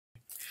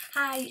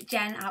Hi,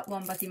 Jen at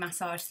One Body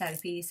Massage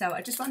Therapy. So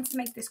I just wanted to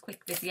make this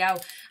quick video,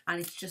 and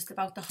it's just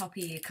about the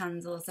Hopi Ear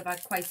Candles. I've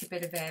had quite a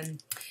bit of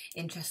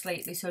interest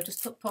lately, so I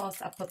just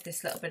I put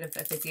this little bit of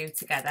a video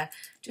together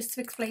just to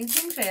explain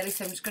things really.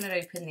 So I'm just going to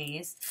open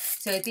these.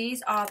 So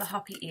these are the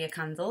Hopi Ear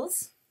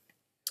Candles,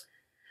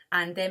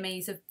 and they're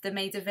made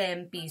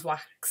of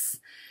beeswax.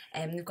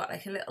 They've got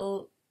like a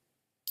little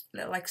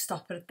like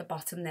stopper at the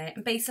bottom there,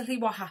 and basically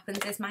what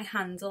happens is my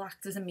hand will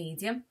act as a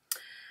medium,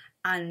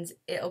 and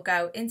it'll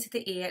go into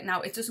the ear.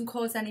 Now it doesn't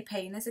cause any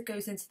pain as it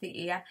goes into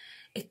the ear,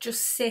 it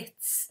just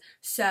sits,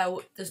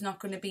 so there's not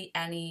going to be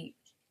any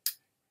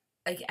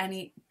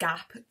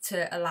gap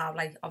to allow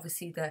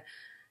obviously the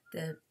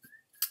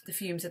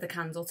fumes of the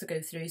candle to go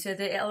through, so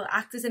that it'll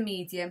act as a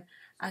medium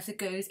as it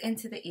goes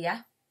into the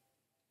ear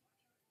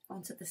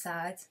onto the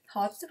side.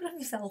 Hard to put on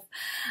yourself,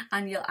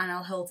 and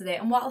I'll hold it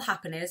there, and what will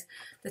happen is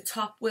the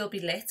top will be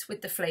lit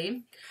with the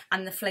flame,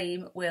 and the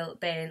flame will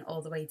burn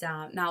all the way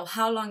down. Now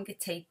how long it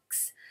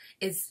takes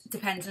is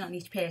dependent on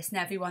each person.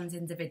 Everyone's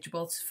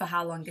individual for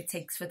how long it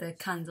takes for the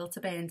candle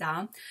to burn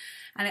down,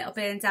 and it'll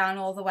burn down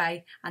all the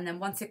way, and then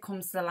once it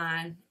comes to the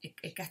line,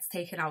 it gets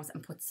taken out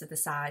and put to the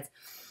side.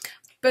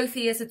 Both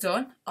ears are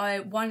done.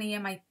 One ear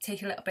might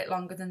take a little bit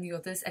longer than the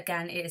others.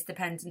 Again, it is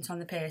dependent on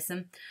the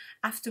person.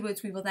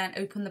 Afterwards, we will then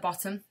open the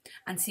bottom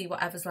and see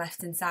whatever's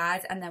left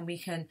inside, and then we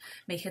can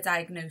make a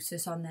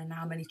diagnosis on then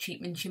how many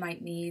treatments you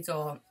might need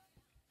or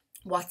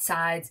what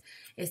side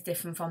is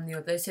different from the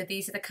other. So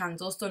these are the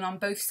candles done on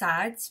both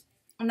sides,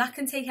 and that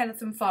can take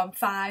anything from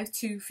 5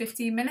 to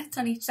 15 minutes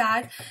on each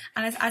side.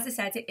 And as I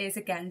said, it is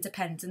again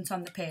dependent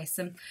on the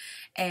person.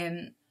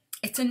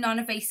 It's a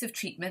non-invasive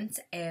treatment,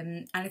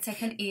 and it's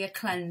like an ear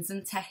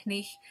cleansing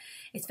technique.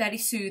 It's very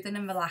soothing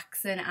and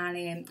relaxing,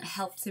 and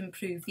helps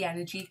improve the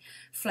energy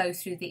flow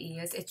through the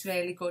ears. It's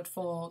really good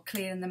for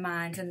clearing the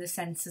mind and the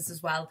senses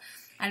as well,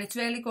 and it's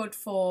really good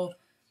for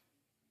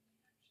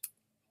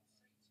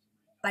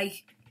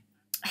like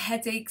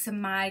headaches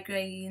and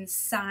migraines,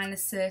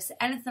 sinuses,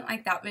 anything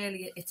like that.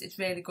 Really, it's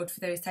really good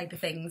for those type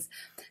of things.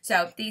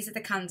 So these are the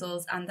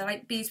candles, and they're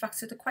like beeswax,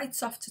 so they're quite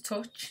soft to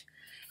touch.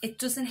 It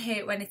doesn't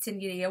hurt when it's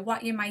in your ear.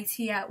 What you might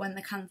hear when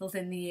the candle's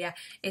in the ear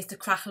is the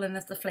crackling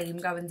of the flame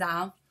going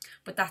down,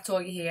 but that's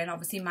all you hear, and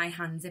obviously my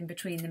hand's in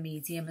between the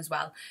medium as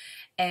well.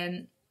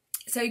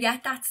 So yeah,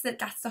 that's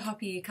the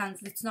Hopi Ear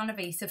Candle. It's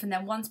non-invasive, and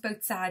then once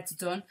both sides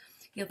are done,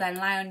 you'll then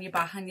lie on your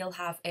back and you'll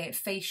have a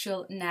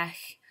facial, neck,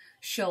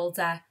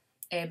 shoulder,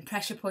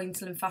 pressure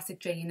points, lymphatic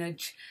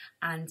drainage,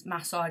 and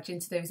massage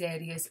into those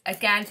areas.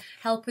 Again,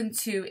 helping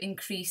to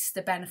increase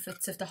the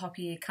benefits of the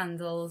Hopi Ear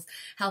Candles,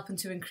 helping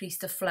to increase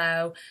the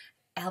flow,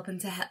 helping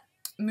to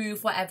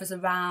move whatever's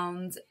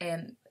around,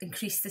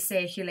 increase the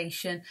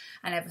circulation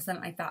and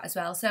everything like that as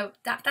well. So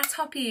that's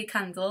Hopi Ear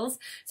Candles.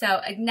 So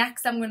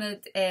next I'm going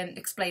to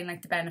explain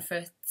like the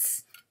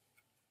benefits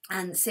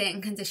and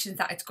certain conditions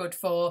that it's good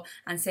for,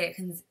 and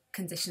certain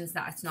conditions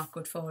that it's not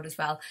good for as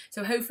well.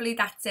 So hopefully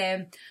that's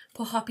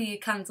put Hopi Ear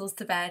Candles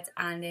to bed,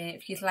 and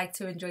if you'd like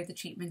to enjoy the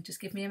treatment,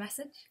 just give me a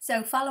message.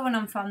 So following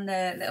on from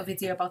the little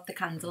video about the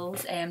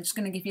candles, I'm just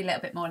going to give you a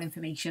little bit more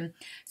information.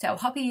 So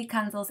Hopi Ear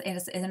Candles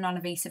is a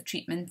non-invasive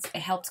treatment.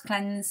 It helps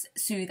cleanse,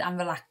 soothe and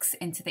relax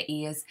into the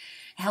ears.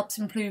 It helps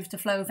improve the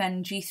flow of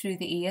energy through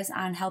the ears,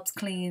 and helps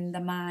clean the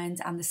mind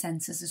and the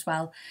senses as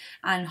well.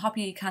 And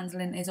Hopi Ear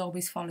Candling is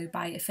always followed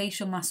by a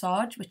facial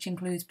massage, which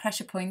includes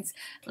pressure points,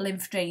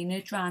 lymph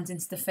drainage round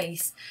into the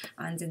face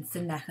and into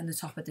the neck and the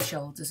top of the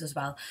shoulders as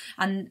well.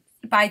 And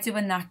by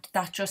doing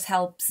that just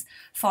helps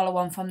follow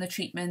on from the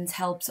treatment,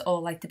 helps all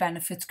like the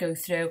benefits go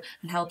through,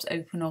 and helps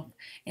open up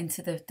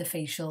into the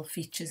facial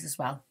features as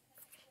well.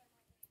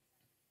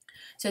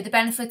 So the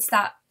benefits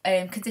that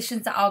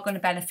conditions that are going to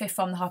benefit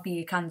from the Hopi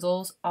Ear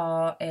Candles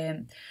are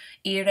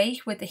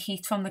earache, with the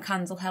heat from the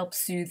candle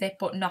helps soothe it,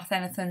 but not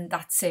anything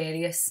that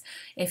serious.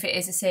 If it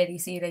is a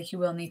serious earache, you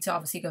will need to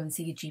obviously go and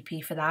see your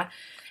GP for that.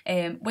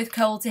 With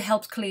colds, it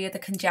helps clear the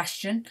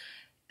congestion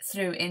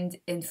through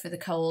in for the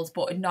cold,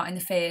 but not in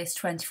the first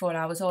 24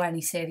 hours or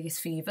any serious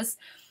fevers.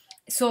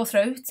 Sore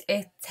throat,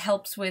 it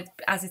helps with,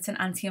 as it's an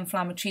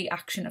anti-inflammatory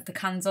action of the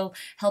candle,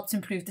 helps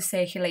improve the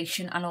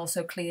circulation and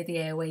also clear the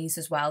airways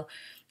as well.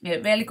 A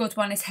really good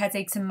one is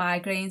headaches and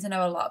migraines. I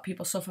know a lot of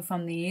people suffer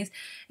from these.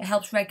 It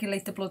helps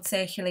regulate the blood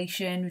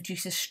circulation,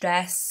 reduces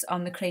stress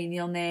on the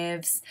cranial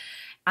nerves,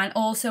 and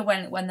also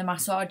when the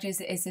massage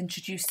is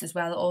introduced as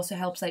well, it also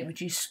helps like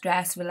reduce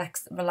stress,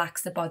 relax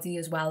the body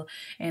as well.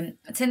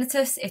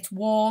 Tinnitus, it's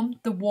warm.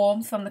 The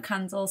warmth from the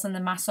candles and the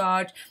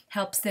massage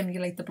helps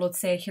stimulate the blood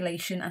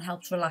circulation and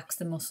helps relax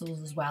the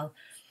muscles as well.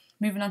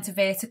 Moving on to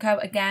vertigo,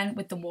 again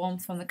with the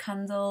warmth from the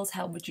candles,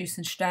 help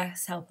reducing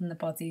stress, helping the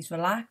bodies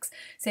relax.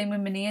 Same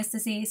with Meniere's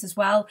disease as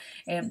well.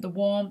 The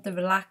warmth, the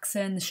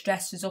relaxing, the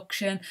stress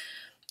reduction,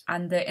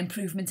 and the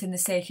improvement in the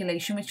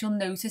circulation, which you'll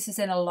notice is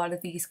in a lot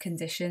of these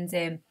conditions.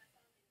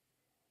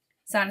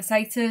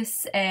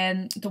 Sinusitis,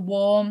 the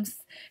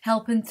warmth,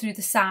 helping through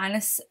the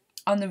sinus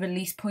on the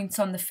release points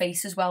on the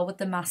face as well with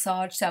the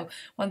massage. So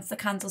once the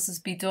candles has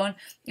been done,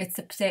 it's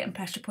the certain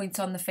pressure points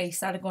on the face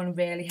that are going to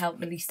really help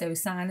release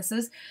those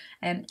sinuses.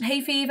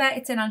 Hay fever,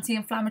 it's an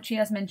anti-inflammatory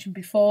as mentioned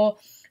before,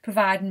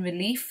 providing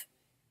relief.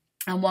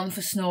 And one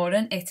for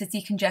snoring, it's a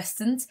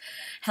decongestant,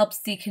 helps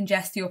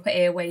decongest the upper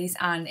airways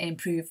and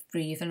improve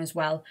breathing as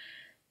well.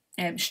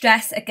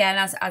 Stress, again,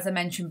 as I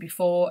mentioned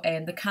before,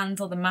 the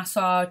candle, the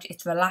massage,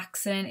 it's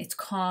relaxing, it's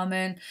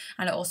calming,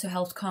 and it also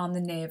helps calm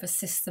the nervous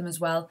system as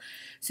well.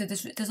 So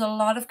there's a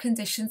lot of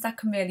conditions that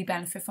can really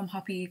benefit from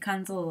Hopi Ear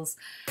Candles,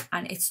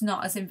 and it's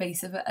not as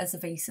invasive as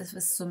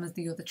some of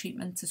the other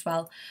treatments as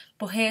well.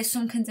 But here's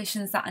some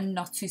conditions that are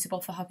not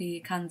suitable for Hopi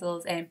Ear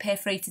Candles: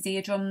 perforated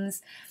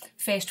eardrums,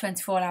 first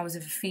 24 hours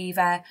of a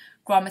fever,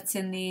 grommets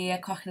in the ear,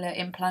 cochlear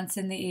implants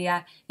in the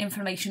ear,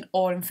 inflammation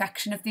or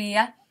infection of the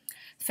ear,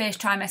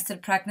 first trimester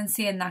of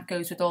pregnancy, and that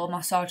goes with all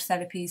massage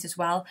therapies as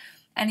well,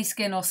 any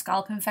skin or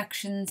scalp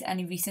infections,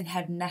 any recent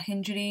head and neck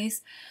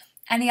injuries,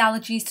 any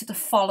allergies to the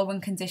following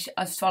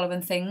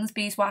things: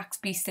 beeswax,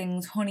 bee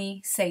stings,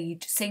 honey,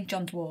 sage, St.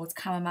 John's wort,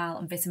 chamomile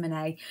and vitamin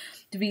A.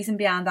 The reason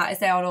behind that is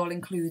they are all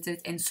included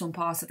in some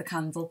parts of the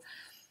candle,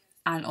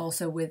 and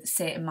also with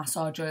certain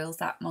massage oils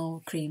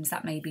or creams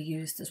that may be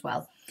used as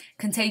well.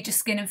 Contagious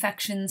skin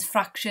infections,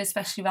 fractures,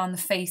 especially around the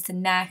face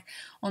and neck,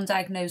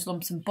 undiagnosed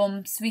lumps and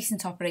bumps,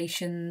 recent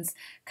operations,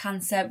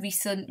 cancer,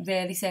 recent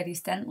really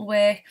serious dental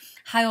work,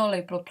 high or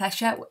low blood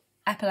pressure,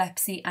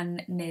 epilepsy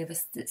and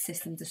nervous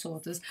system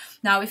disorders.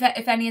 Now, if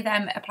any of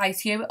them apply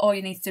to you, all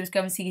you need to do is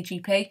go and see your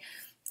GP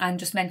and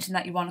just mention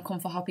that you want to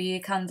come for Hopi Ear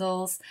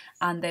Candles,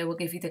 and they will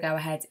give you the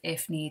go-ahead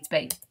if needs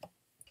be.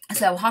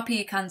 So Hopi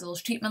Ear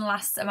Candles treatment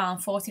lasts around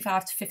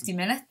 45 to 50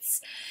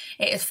 minutes.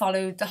 It is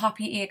followed the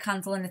Hopi Ear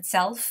Candle in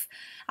itself.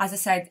 As I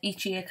said,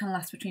 each ear can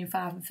last between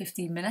 5 and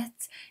 15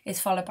 minutes. It's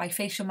followed by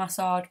facial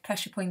massage,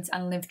 pressure points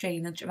and lymph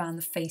drainage around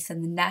the face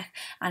and the neck,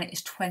 and it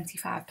is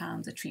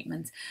 £25 a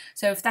treatment.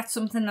 So if that's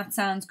something that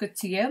sounds good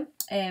to you,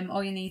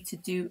 all you need to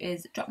do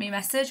is drop me a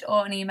message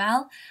or an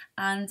email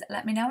and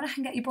let me know and I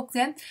can get you booked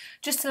in.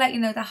 Just to let you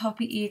know that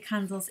Hopi Ear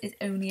Candles is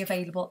only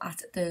available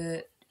at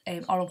the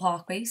Oral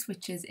Park base,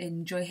 which is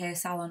in Joy Hair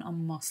Salon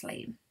on Moss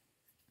Lane.